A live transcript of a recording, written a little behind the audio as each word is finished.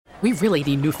We really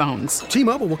need new phones.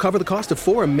 T-Mobile will cover the cost of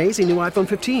 4 amazing new iPhone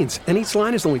 15s, and each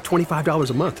line is only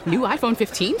 $25 a month. New iPhone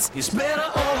 15s? It's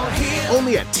better over here.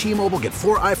 Only at T-Mobile, get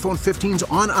 4 iPhone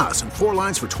 15s on us and 4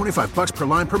 lines for $25 per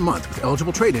line per month with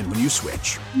eligible trade-in when you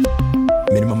switch.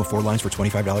 Minimum of 4 lines for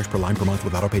 $25 per line per month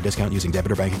with autopay discount using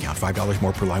debit or bank account. $5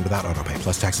 more per line without autopay,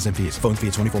 plus taxes and fees. Phone fee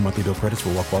at 24 monthly bill credits for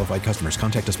well-qualified customers.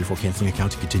 Contact us before canceling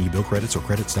account to continue bill credits or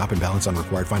credit stop and balance on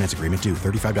required finance agreement due.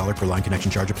 $35 per line connection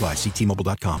charge applies. See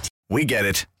T-Mobile.com. We get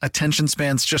it. Attention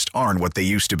spans just aren't what they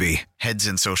used to be. Heads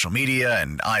in social media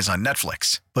and eyes on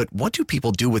Netflix. But what do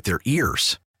people do with their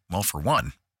ears? Well, for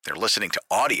one, they're listening to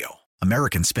audio.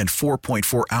 Americans spend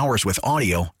 4.4 hours with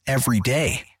audio every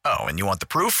day. Oh, and you want the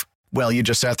proof? Well, you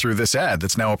just sat through this ad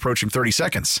that's now approaching 30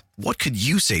 seconds. What could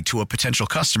you say to a potential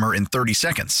customer in 30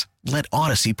 seconds? Let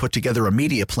Odyssey put together a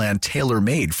media plan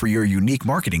tailor-made for your unique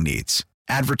marketing needs.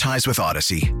 Advertise with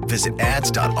Odyssey. Visit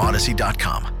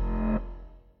ads.odyssey.com.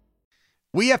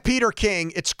 We have Peter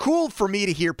King. It's cool for me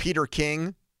to hear Peter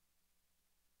King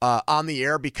on the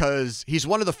air because he's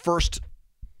one of the first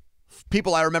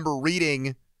people I remember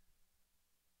reading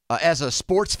as a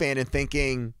sports fan and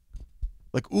thinking,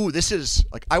 like, ooh, this is,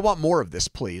 like, I want more of this,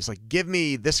 please. Like, give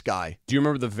me this guy. Do you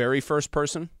remember the very first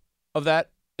person of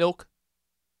that ilk?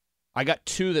 I got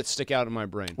 2 that stick out in my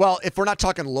brain. Well, if we're not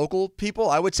talking local people,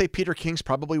 I would say Peter King's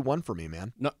probably one for me,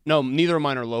 man. No, neither of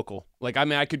mine are local. Like, I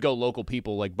mean, I could go local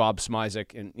people like Bob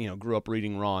Smizek and, grew up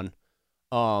reading Ron.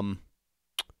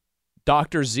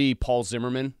 Dr. Z, Paul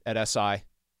Zimmerman at SI,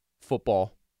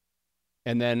 football.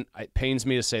 And then it pains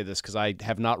me to say this because I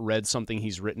have not read something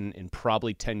he's written in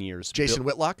probably 10 years. Jason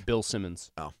Whitlock? Bill Simmons.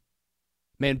 Oh.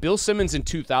 Man, Bill Simmons in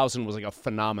 2000 was like a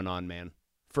phenomenon, man.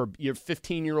 For your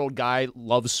 15-year-old guy,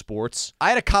 loves sports. I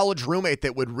had a college roommate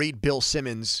that would read Bill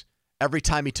Simmons every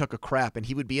time he took a crap, and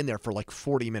he would be in there for like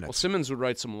 40 minutes. Well, Simmons would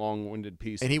write some long-winded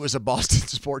pieces. And he was a Boston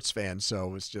sports fan, so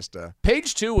it was just a...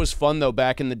 Page 2 was fun, though,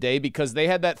 back in the day, because they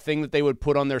had that thing that they would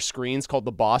put on their screens called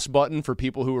the boss button for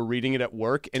people who were reading it at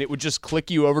work, and it would just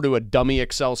click you over to a dummy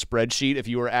Excel spreadsheet if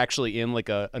you were actually in like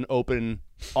an open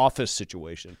office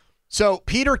situation. So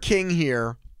Peter King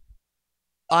here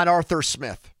on Arthur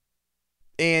Smith.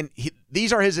 And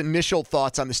these are his initial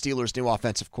thoughts on the Steelers' new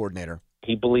offensive coordinator.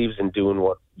 He believes in doing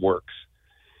what works.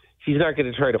 He's not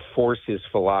going to try to force his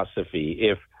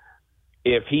philosophy.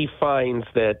 If he finds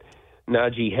that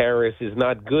Najee Harris is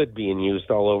not good being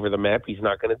used all over the map, he's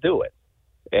not going to do it.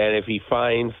 And if he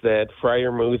finds that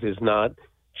Freiermuth is not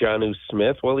Jonnu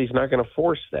Smith, well, he's not going to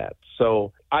force that.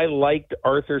 So I liked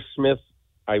Arthur Smith.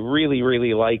 I really,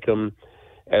 really like him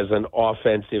as an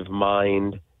offensive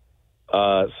mind.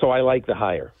 So I like the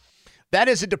hire. That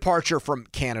is a departure from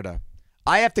Canada.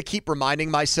 I have to keep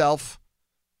reminding myself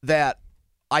that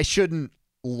I shouldn't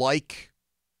like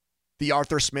the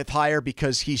Arthur Smith hire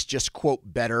because he's just, quote,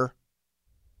 better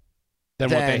than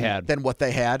what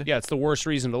they had. Yeah, it's the worst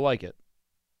reason to like it.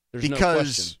 There's no question.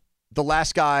 Because the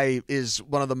last guy is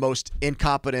one of the most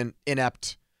incompetent,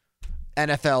 inept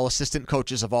NFL assistant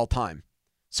coaches of all time.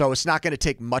 So it's not going to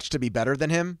take much to be better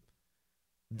than him.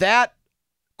 That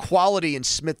quality in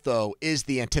Smith, though, is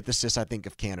the antithesis, I think,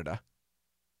 of Canada.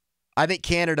 I think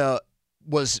Canada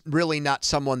was really not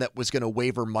someone that was going to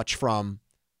waver much from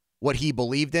what he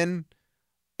believed in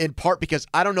part because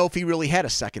I don't know if he really had a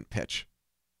second pitch.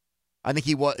 I think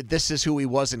this is who he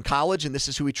was in college, and this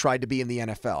is who he tried to be in the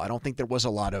NFL. I don't think there was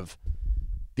a lot of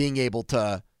being able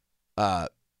to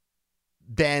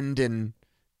bend and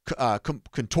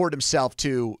contort himself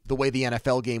to the way the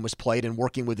NFL game was played and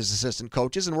working with his assistant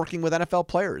coaches and working with NFL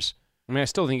players. I mean, I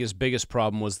still think his biggest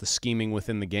problem was the scheming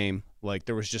within the game. Like,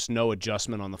 there was just no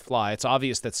adjustment on the fly. It's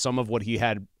obvious that some of what he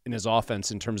had in his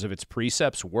offense in terms of its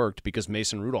precepts worked because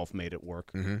Mason Rudolph made it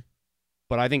work. Mm-hmm.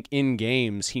 But I think in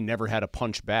games, he never had a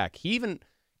punch back.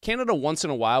 Canada once in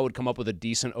a while would come up with a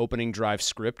decent opening drive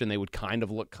script and they would kind of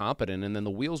look competent and then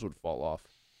the wheels would fall off.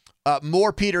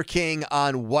 More Peter King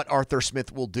on what Arthur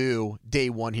Smith will do day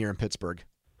one here in Pittsburgh.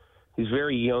 He's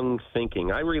very young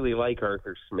thinking. I really like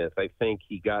Arthur Smith. I think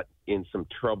he got in some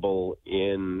trouble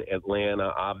in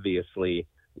Atlanta, obviously,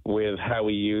 with how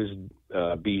he used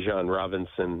Bijan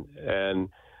Robinson. And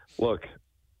look,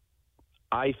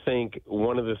 I think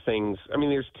one of the things,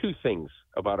 there's 2 things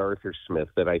about Arthur Smith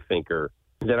that I think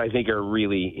are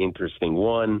really interesting.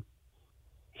 One,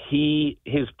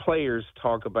 his players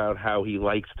talk about how he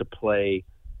likes to play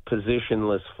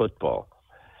positionless football.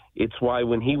 It's why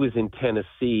when he was in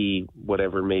Tennessee,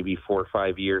 maybe 4 or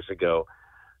 5 years ago,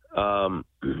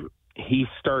 he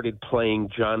started playing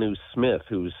Jonnu Smith,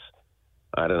 who's,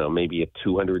 maybe a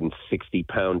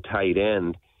 260-pound tight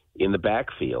end in the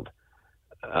backfield.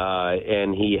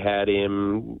 and he had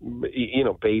him,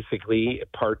 basically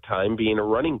part-time being a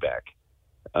running back.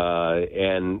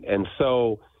 And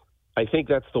so I think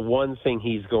that's the one thing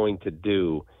he's going to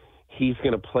do. He's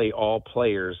going to play all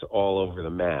players all over the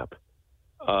map,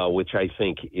 which I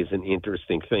think is an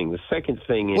interesting thing. The second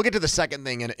thing is... We'll get to the second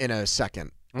thing in a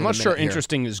second. I'm not sure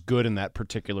interesting is good in that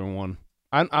particular one.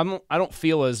 I don't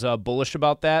feel as bullish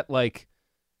about that. Like,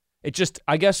 it just,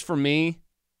 I guess for me,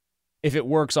 if it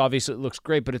works, obviously it looks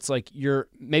great, but it's like you're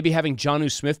maybe having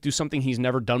Jonnu Smith do something he's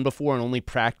never done before and only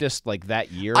practiced like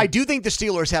that year. I do think the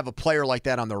Steelers have a player like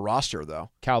that on their roster, though.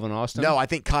 Calvin Austin? No, I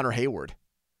think Connor Heyward.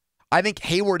 I think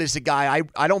Heyward is a guy,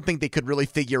 I don't think they could really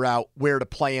figure out where to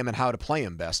play him and how to play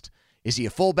him best. Is he a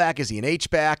fullback? Is he an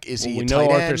H-back? Is he a tight end? We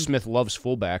know Arthur Smith loves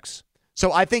fullbacks.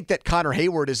 So I think that Connor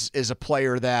Heyward is a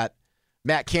player that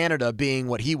Matt Canada, being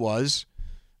what he was,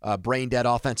 brain-dead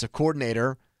offensive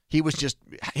coordinator,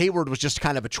 Heyward was just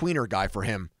kind of a tweener guy for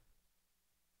him.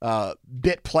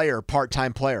 Bit player,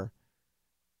 part-time player.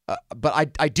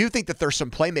 But I do think that there's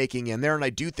some playmaking in there, and I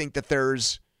do think that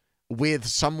there's, with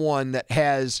someone that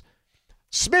has...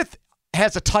 Smith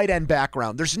has a tight end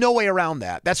background. There's no way around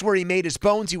that. That's where he made his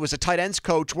bones. He was a tight ends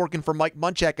coach working for Mike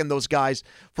Munchak and those guys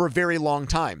for a very long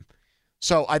time.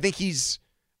 So I think he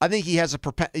has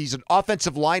he's an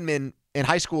offensive lineman in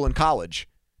high school and college.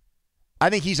 I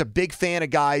think he's a big fan of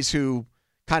guys who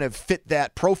kind of fit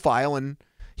that profile, and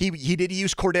he did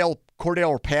use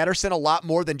Cordell Patterson a lot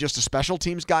more than just a special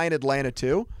teams guy in Atlanta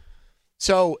too.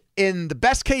 So in the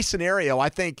best case scenario, I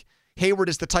think Heyward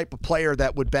is the type of player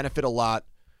that would benefit a lot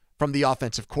from the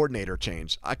offensive coordinator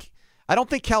change. I don't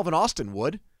think Calvin Austin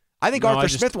would. I think Arthur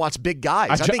Smith wants big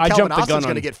guys. I think Calvin Austin's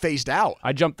going to get phased out.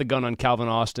 I jumped the gun on Calvin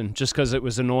Austin just because it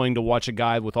was annoying to watch a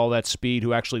guy with all that speed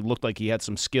who actually looked like he had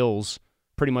some skills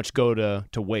pretty much go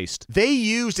to waste. They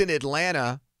used in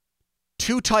Atlanta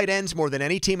 2 tight ends more than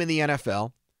any team in the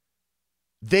NFL.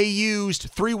 They used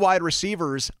 3 wide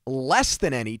receivers less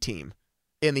than any team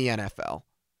in the NFL.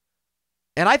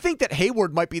 And I think that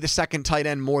Heyward might be the second tight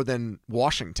end more than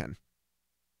Washington.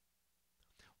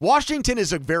 Washington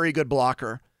is a very good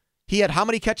blocker. He had how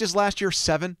many catches last year?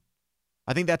 7?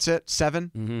 I think that's it.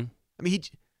 7? Mm-hmm. I mean,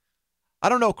 I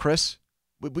don't know, Chris.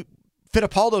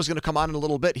 Fittipaldo's going to come on in a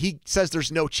little bit. He says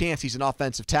there's no chance he's an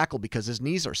offensive tackle because his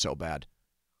knees are so bad.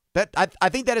 I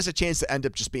think that is a chance to end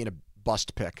up just being a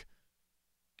bust pick.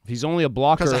 If he's only a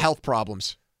blocker. Because of health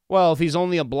problems. Well, if he's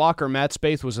only a blocker, Matt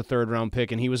Spaeth was a 3rd-round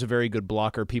pick, and he was a very good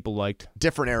blocker people liked.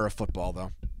 Different era of football,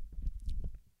 though.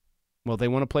 Well, they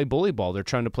want to play bully ball. They're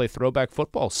trying to play throwback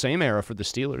football. Same era for the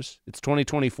Steelers. It's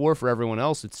 2024 for everyone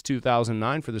else. It's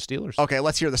 2009 for the Steelers. Okay,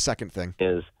 let's hear the second thing.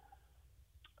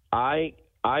 I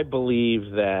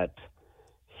believe that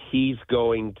he's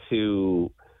going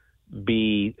to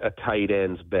be a tight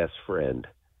end's best friend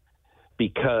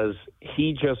because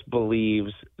he just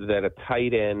believes that a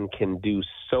tight end can do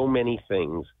so many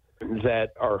things that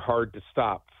are hard to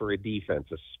stop for a defense,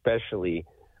 especially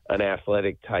an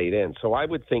athletic tight end. So I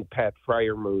would think Pat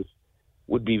Freiermuth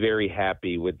would be very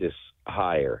happy with this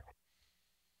hire.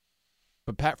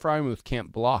 But Pat Freiermuth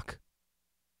can't block.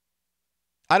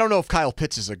 I don't know if Kyle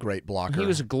Pitts is a great blocker. He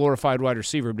was a glorified wide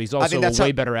receiver, but he's also a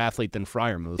way better athlete than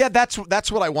Freiermuth. Yeah, that's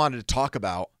what I wanted to talk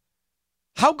about.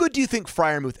 How good do you think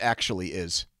Freiermuth actually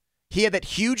is? He had that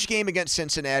huge game against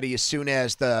Cincinnati as soon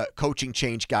as the coaching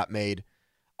change got made.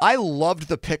 I loved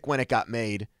the pick when it got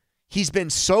made. He's been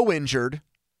so injured.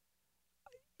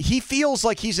 He feels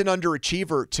like he's an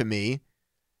underachiever to me.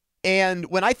 And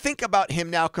when I think about him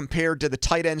now compared to the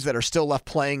tight ends that are still left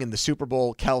playing in the Super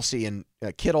Bowl, Kelsey and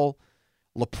Kittle,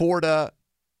 Laporta,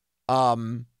 I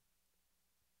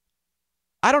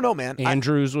don't know, man.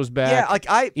 Andrews was back.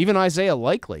 Yeah, even Isaiah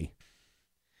Likely.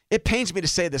 It pains me to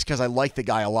say this because I like the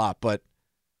guy a lot, but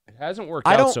it hasn't worked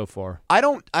out so far. I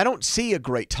don't see a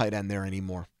great tight end there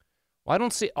anymore. Well, I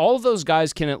don't see all of those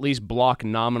guys can at least block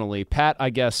nominally. Pat, I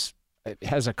guess,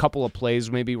 has a couple of plays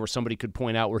maybe where somebody could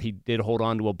point out where he did hold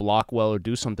on to a block well or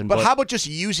do something. But how about just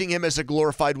using him as a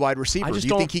glorified wide receiver? Do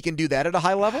you think he can do that at a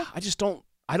high level?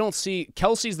 I don't see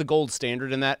Kelsey's the gold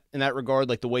standard in that regard,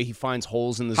 like the way he finds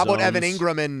holes in the zones. How about Evan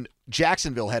Ingram in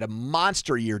Jacksonville had a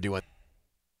monster year doing it?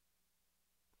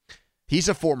 He's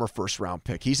a former first-round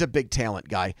pick. He's a big talent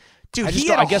guy. Dude, he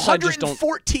had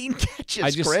 114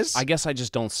 catches, Chris. I guess I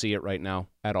just don't see it right now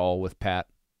at all with Pat.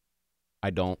 I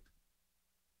don't.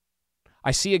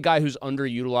 I see a guy who's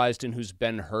underutilized and who's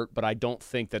been hurt, but I don't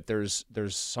think that there's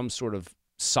some sort of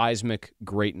seismic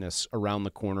greatness around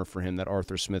the corner for him that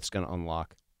Arthur Smith's going to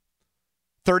unlock.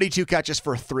 32 catches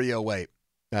for 308.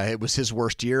 It was his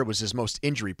worst year. It was his most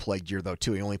injury-plagued year, though,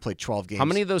 too. He only played 12 games. How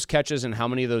many of those catches and how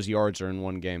many of those yards are in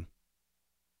one game?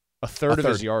 A third of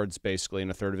his yards, basically,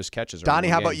 and a third of his catches. Donnie,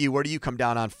 how about you? Where do you come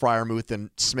down on Freiermuth and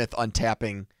Smith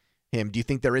untapping him? Do you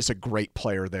think there is a great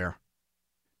player there?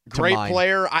 Great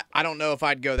player? I don't know if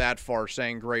I'd go that far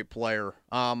saying great player.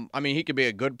 I mean, he could be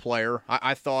a good player.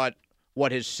 I thought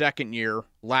his second year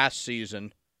last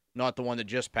season, not the one that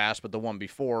just passed, but the one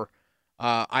before,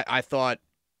 I thought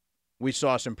we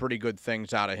saw some pretty good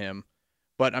things out of him.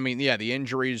 But, I mean, yeah, the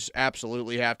injuries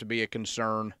absolutely have to be a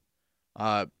concern.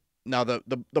 Now,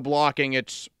 the blocking,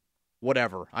 it's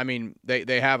whatever. I mean,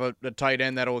 they have a tight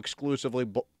end that'll exclusively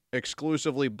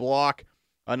block.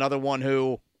 Another one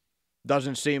who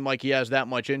doesn't seem like he has that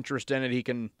much interest in it. He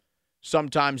can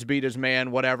sometimes beat his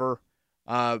man, whatever.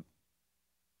 I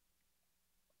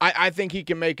think he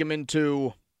can make him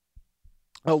into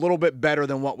a little bit better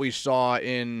than what we saw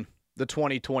in the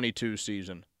 2022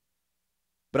 season.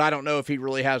 But I don't know if he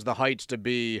really has the heights to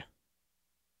be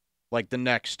like the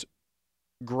next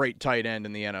great tight end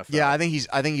in the NFL. Yeah, I think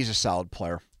he's a solid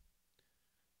player.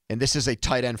 And this is a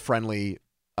tight end friendly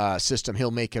system. He'll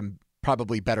make him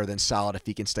probably better than solid if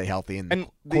he can stay healthy, and the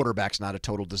quarterback's not a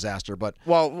total disaster. But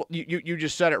well, you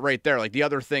just said it right there. Like, the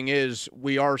other thing is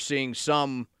we are seeing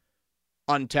some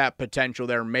untapped potential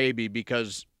there, maybe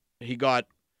because he got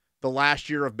the last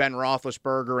year of Ben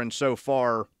Roethlisberger, and so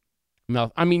far,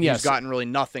 no, I mean, yes, he's gotten really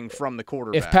nothing from the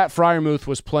quarterback. If Pat Freiermuth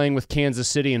was playing with Kansas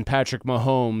City and Patrick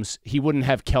Mahomes, he wouldn't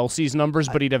have Kelsey's numbers,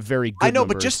 but he'd have very good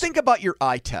numbers. But just think about your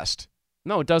eye test.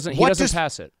 No, it doesn't. He doesn't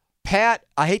pass it. Pat,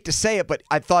 I hate to say it, but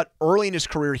I thought early in his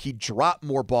career he dropped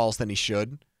more balls than he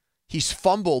should. He's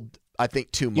fumbled, I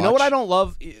think, too much. You know what I don't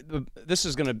love? This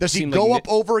is going to Does he go up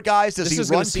over guys? Does he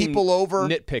run people over?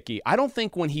 Nitpicky. I don't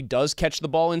think when he does catch the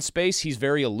ball in space, he's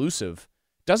very elusive.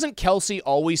 Doesn't Kelsey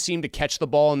always seem to catch the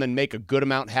ball and then make a good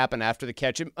amount happen after the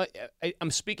catch? I'm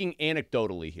speaking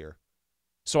anecdotally here,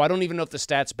 so I don't even know if the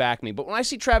stats back me. But when I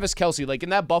see Travis Kelsey, like in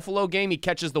that Buffalo game, he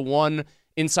catches the one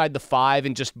inside the 5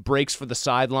 and just breaks for the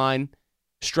sideline,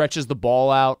 stretches the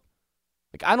ball out.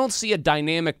 Like, I don't see a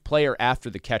dynamic player after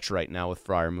the catch right now with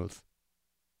Freiermuth.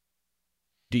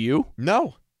 Do you?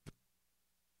 No.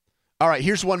 All right,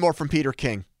 here's one more from Peter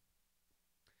King.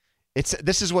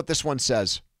 This is what this one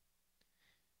says.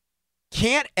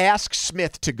 Can't ask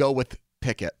Smith to go with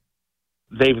Pickett.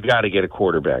 They've got to get a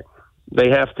quarterback. They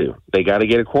have to. They got to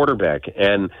get a quarterback.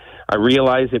 And I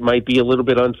realize it might be a little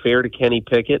bit unfair to Kenny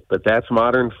Pickett, but that's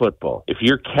modern football. If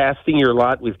you're casting your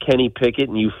lot with Kenny Pickett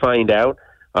and you find out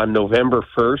on November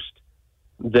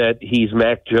 1st that he's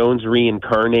Mac Jones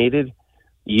reincarnated,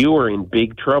 you are in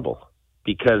big trouble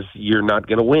because you're not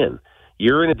going to win.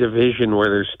 You're in a division where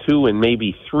there's 2 and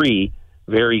maybe 3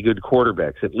 very good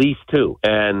quarterbacks, at least 2.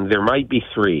 And there might be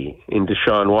 3 in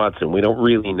Deshaun Watson. We don't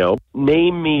really know.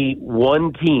 Name me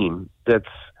one team that's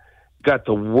got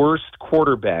the worst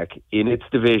quarterback in its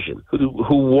division,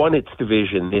 who won its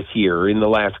division this year or in the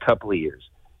last couple of years.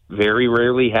 Very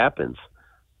rarely happens,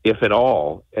 if at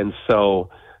all. And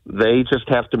so they just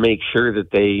have to make sure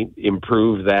that they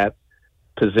improve that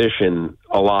position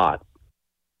a lot.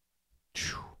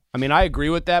 I mean, I agree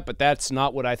with that, but that's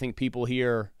not what I think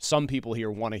some people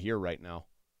here want to hear right now.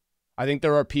 I think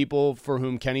there are people for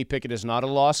whom Kenny Pickett is not a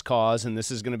lost cause, and this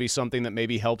is going to be something that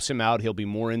maybe helps him out. He'll be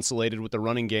more insulated with the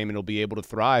running game, and he'll be able to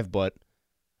thrive, but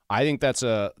I think that's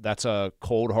a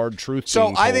cold, hard truth.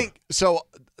 So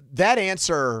that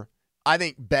answer, I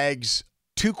think, begs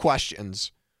 2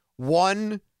 questions.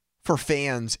 One for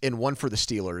fans and one for the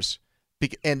Steelers,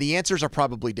 and the answers are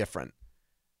probably different.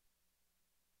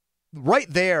 Right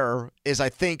there is, I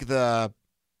think, the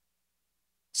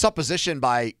supposition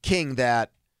by King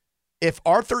that if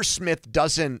Arthur Smith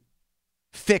doesn't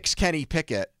fix Kenny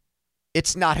Pickett,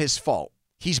 it's not his fault.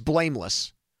 He's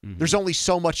blameless. Mm-hmm. There's only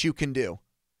so much you can do.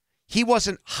 He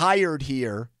wasn't hired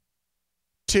here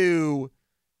to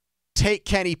take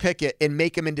Kenny Pickett and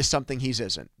make him into something he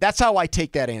isn't. That's how I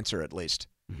take that answer, at least.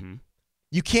 Mm-hmm.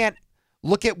 You can't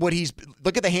look at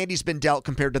the hand he's been dealt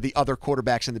compared to the other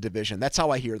quarterbacks in the division. That's how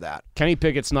I hear that. Kenny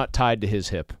Pickett's not tied to his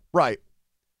hip. Right.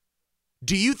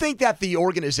 Do you think that the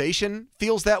organization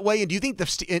feels that way? And do you think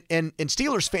and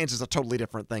Steelers fans is a totally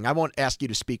different thing? I won't ask you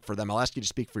to speak for them. I'll ask you to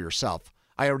speak for yourself.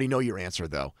 I already know your answer,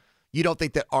 though. You don't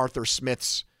think that Arthur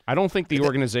Smith's... I don't think the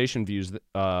organization views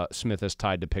Smith as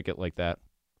tied to Pickett like that.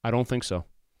 I don't think so.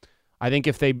 I think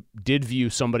if they did view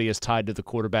somebody as tied to the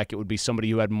quarterback, it would be somebody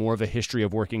who had more of a history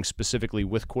of working specifically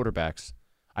with quarterbacks.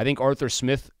 I think Arthur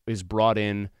Smith is brought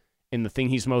in, and the thing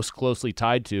he's most closely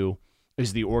tied to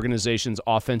is the organization's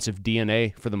offensive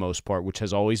DNA for the most part, which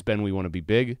has always been we want to be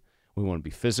big, we want to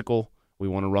be physical, we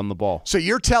want to run the ball. So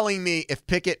you're telling me if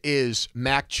Pickett is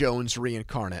Mac Jones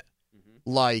reincarnate,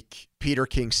 like Peter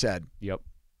King said, Yep.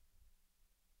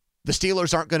 You're telling me if Pickett is Mac Jones reincarnate, Yep. like Peter King said, mm-hmm. Like Peter King said, the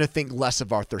Steelers aren't going to think less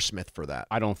of Arthur Smith for that.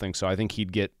 I don't think so. I think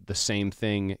he'd get the same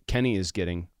thing Kenny is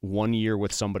getting, 1 year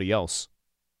with somebody else.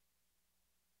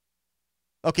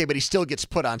 Okay, but he still gets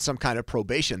put on some kind of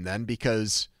probation then,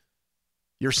 because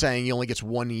you're saying he only gets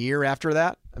 1 year after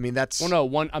that? I mean, that's... Well,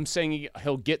 no, I'm saying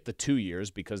he'll get the 2 years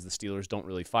because the Steelers don't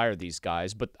really fire these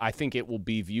guys, but I think it will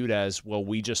be viewed as, well,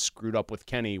 we just screwed up with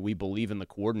Kenny. We believe in the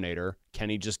coordinator.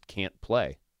 Kenny just can't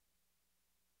play.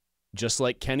 Just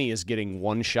like Kenny is getting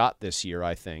one shot this year,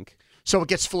 I think. So it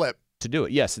gets flipped. To do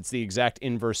it. Yes, it's the exact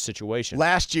inverse situation.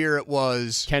 Last year it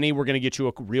was... Kenny, we're going to get you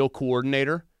a real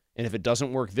coordinator, and if it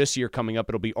doesn't work this year coming up,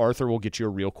 it'll be Arthur will get you a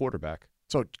real quarterback.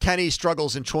 So Kenny's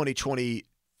struggles in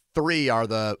 2023 are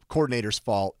the coordinator's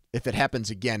fault. If it happens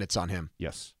again, it's on him.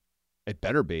 Yes. It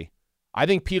better be. I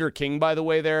think Peter King, by the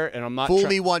way, there, and I'm not... Fool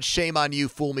me once, shame on you.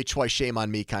 Fool me twice, shame on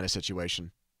me kind of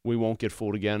situation. We won't get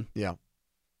fooled again? Yeah.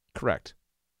 Correct.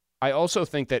 I also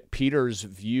think that Peter's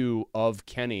view of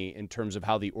Kenny in terms of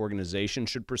how the organization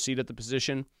should proceed at the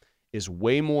position is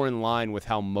way more in line with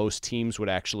how most teams would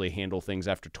actually handle things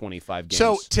after 25 games.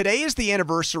 So today is the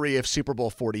anniversary of Super Bowl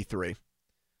 43.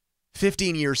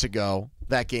 15 years ago,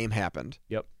 that game happened.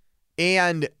 Yep.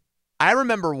 And I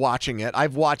remember watching it.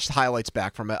 I've watched highlights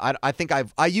back from it.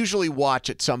 I usually watch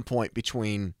at some point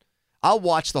I'll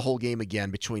watch the whole game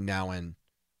again between now and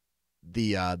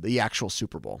the actual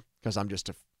Super Bowl, because I'm just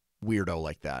a weirdo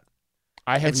like that.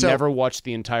 I have never watched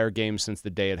the entire game since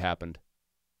the day it happened.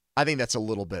 I think that's a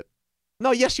little bit... No,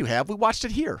 yes, you have. We watched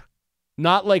it here.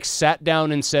 Not like sat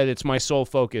down and said, it's my sole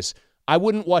focus. I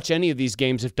wouldn't watch any of these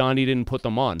games if Donnie didn't put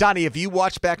them on. Donnie, have you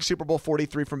watched back Super Bowl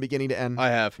 43 from beginning to end? I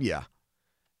have. Yeah.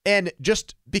 And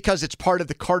just because it's part of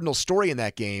the Cardinals story in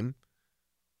that game,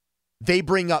 they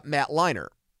bring up Matt Leinart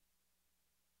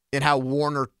and how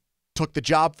Warner took the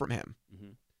job from him.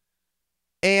 Mm-hmm.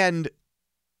 And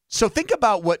so think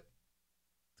about what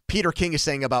Peter King is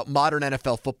saying about modern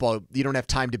NFL football. You don't have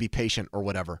time to be patient or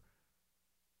whatever.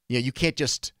 You can't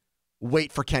just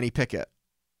wait for Kenny Pickett.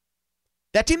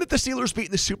 That team that the Steelers beat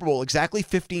in the Super Bowl exactly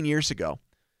 15 years ago,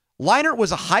 Leinart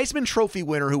was a Heisman Trophy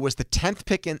winner who was the 10th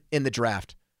pick in the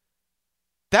draft.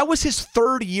 That was his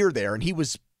third year there, and he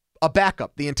was a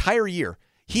backup the entire year.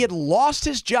 He had lost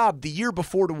his job the year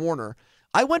before to Warner.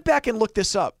 I went back and looked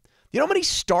this up. You know how many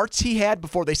starts he had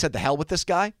before they said the hell with this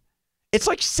guy? It's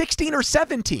like 16 or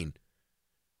 17.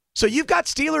 So you've got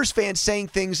Steelers fans saying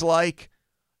things like,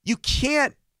 you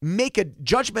can't make a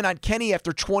judgment on Kenny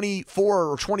after 24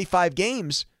 or 25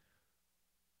 games.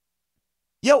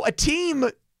 A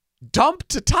team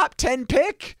dumped a top 10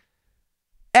 pick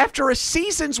after a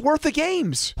season's worth of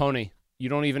games. Pony, you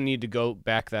don't even need to go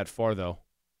back that far, though.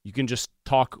 You can just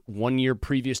talk 1 year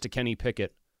previous to Kenny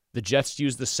Pickett. The Jets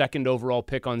used the second overall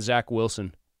pick on Zach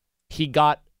Wilson. He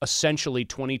got essentially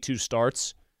 22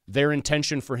 starts. Their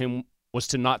intention for him was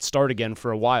to not start again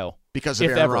for a while. Because of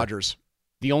Aaron Rodgers.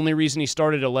 The only reason he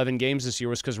started 11 games this year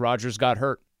was because Rodgers got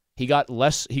hurt. He got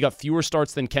fewer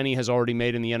starts than Kenny has already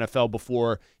made in the NFL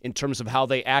before. In terms of how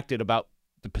they acted about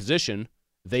the position,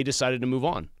 they decided to move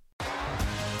on.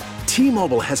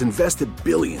 T-Mobile has invested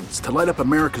billions to light up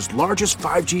America's largest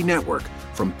 5G network,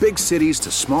 from big cities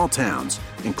to small towns,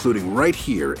 including right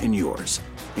here in yours.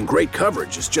 And great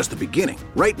coverage is just the beginning.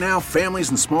 Right now, families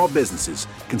and small businesses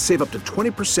can save up to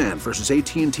 20% versus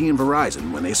AT&T and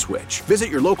Verizon when they switch. Visit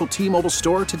your local T-Mobile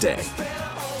store today.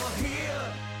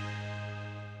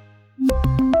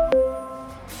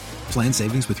 Plan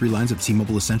savings with 3 lines of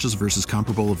T-Mobile Essentials versus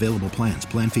comparable available plans.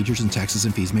 Plan features and taxes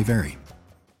and fees may vary.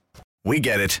 We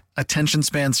get it. Attention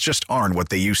spans just aren't what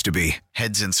they used to be.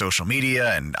 Heads in social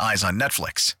media and eyes on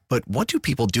Netflix. But what do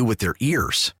people do with their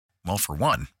ears? Well, for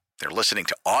one, they're listening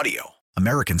to audio.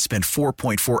 Americans spend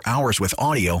 4.4 hours with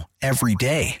audio every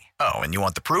day. Oh, and you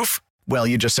want the proof? Well,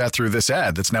 you just sat through this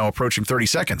ad that's now approaching 30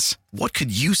 seconds. What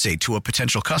could you say to a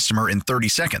potential customer in 30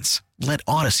 seconds? Let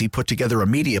Odyssey put together a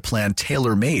media plan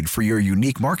tailor-made for your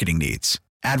unique marketing needs.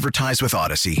 Advertise with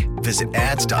Odyssey. Visit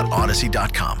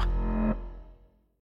ads.odyssey.com.